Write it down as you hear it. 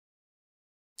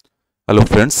Hello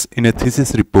friends, in a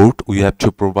thesis report we have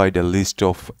to provide a list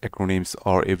of acronyms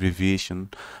or abbreviation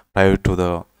prior to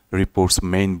the report's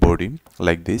main body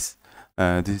like this.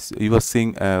 You are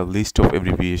seeing a list of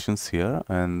abbreviations here,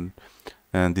 and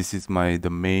this is the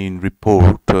main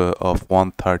report of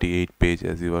 138 page,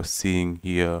 as you are seeing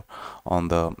here on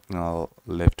the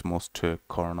leftmost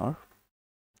corner.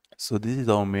 So this is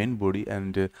our main body,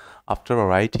 and after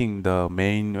writing the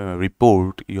main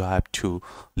report, you have to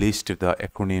list the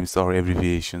acronyms or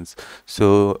abbreviations.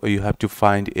 So you have to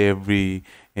find every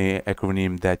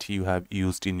acronym that you have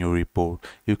used in your report.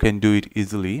 You can do it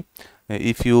easily.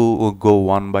 If you go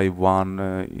one by one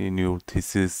in your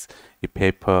thesis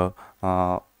paper,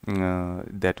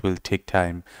 that will take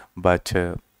time, but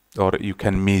or you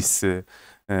can miss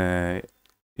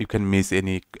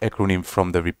any acronym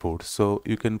from the report. So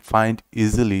you can find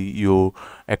easily your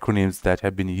acronyms that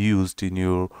have been used in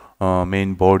your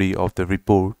main body of the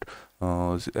report,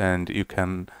 and you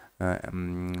can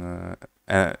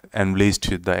enlist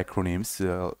the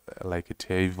acronyms like a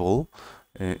table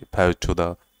prior to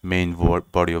the main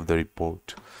body of the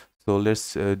report. So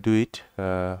let's do it.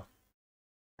 At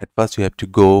first you have to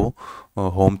go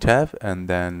home tab and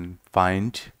then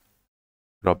find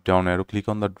drop down arrow. Click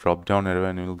on the drop down arrow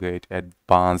and you will get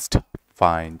advanced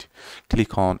find.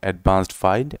 Click on advanced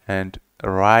find and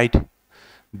write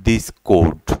this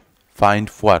code. Find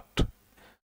what?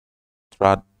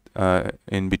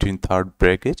 In between third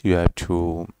bracket you have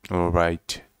to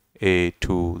write A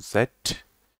to Z,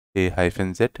 A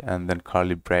hyphen Z, and then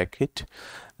curly bracket,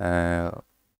 let's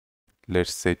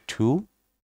say 2,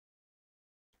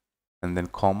 and then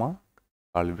comma,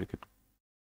 curly bracket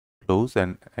close,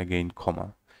 and again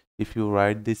comma. If you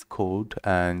write this code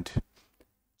and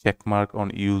check mark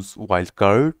on use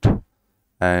wildcard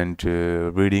and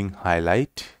reading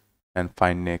highlight and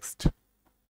find next.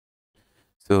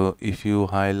 So if you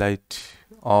highlight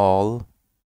all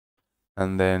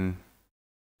and then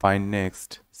find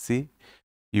next, see,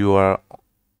 you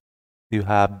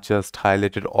have just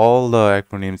highlighted all the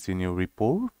acronyms in your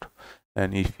report.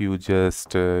 And if you just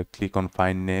click on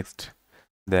find next,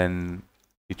 then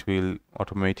it will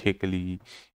automatically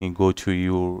go to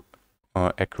your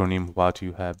acronym what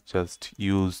you have just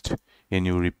used in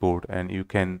your report, and you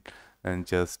can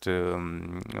just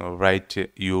write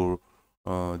your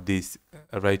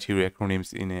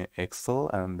acronyms in a Excel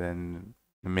and then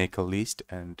make a list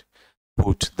and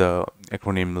put the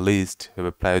acronym list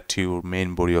applied to your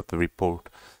main body of the report.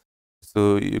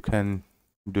 So you can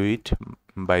do it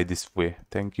by this way.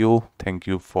 Thank you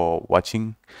for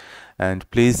watching,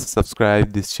 and please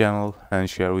subscribe this channel and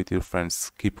share with your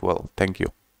friends. Keep well. Thank you.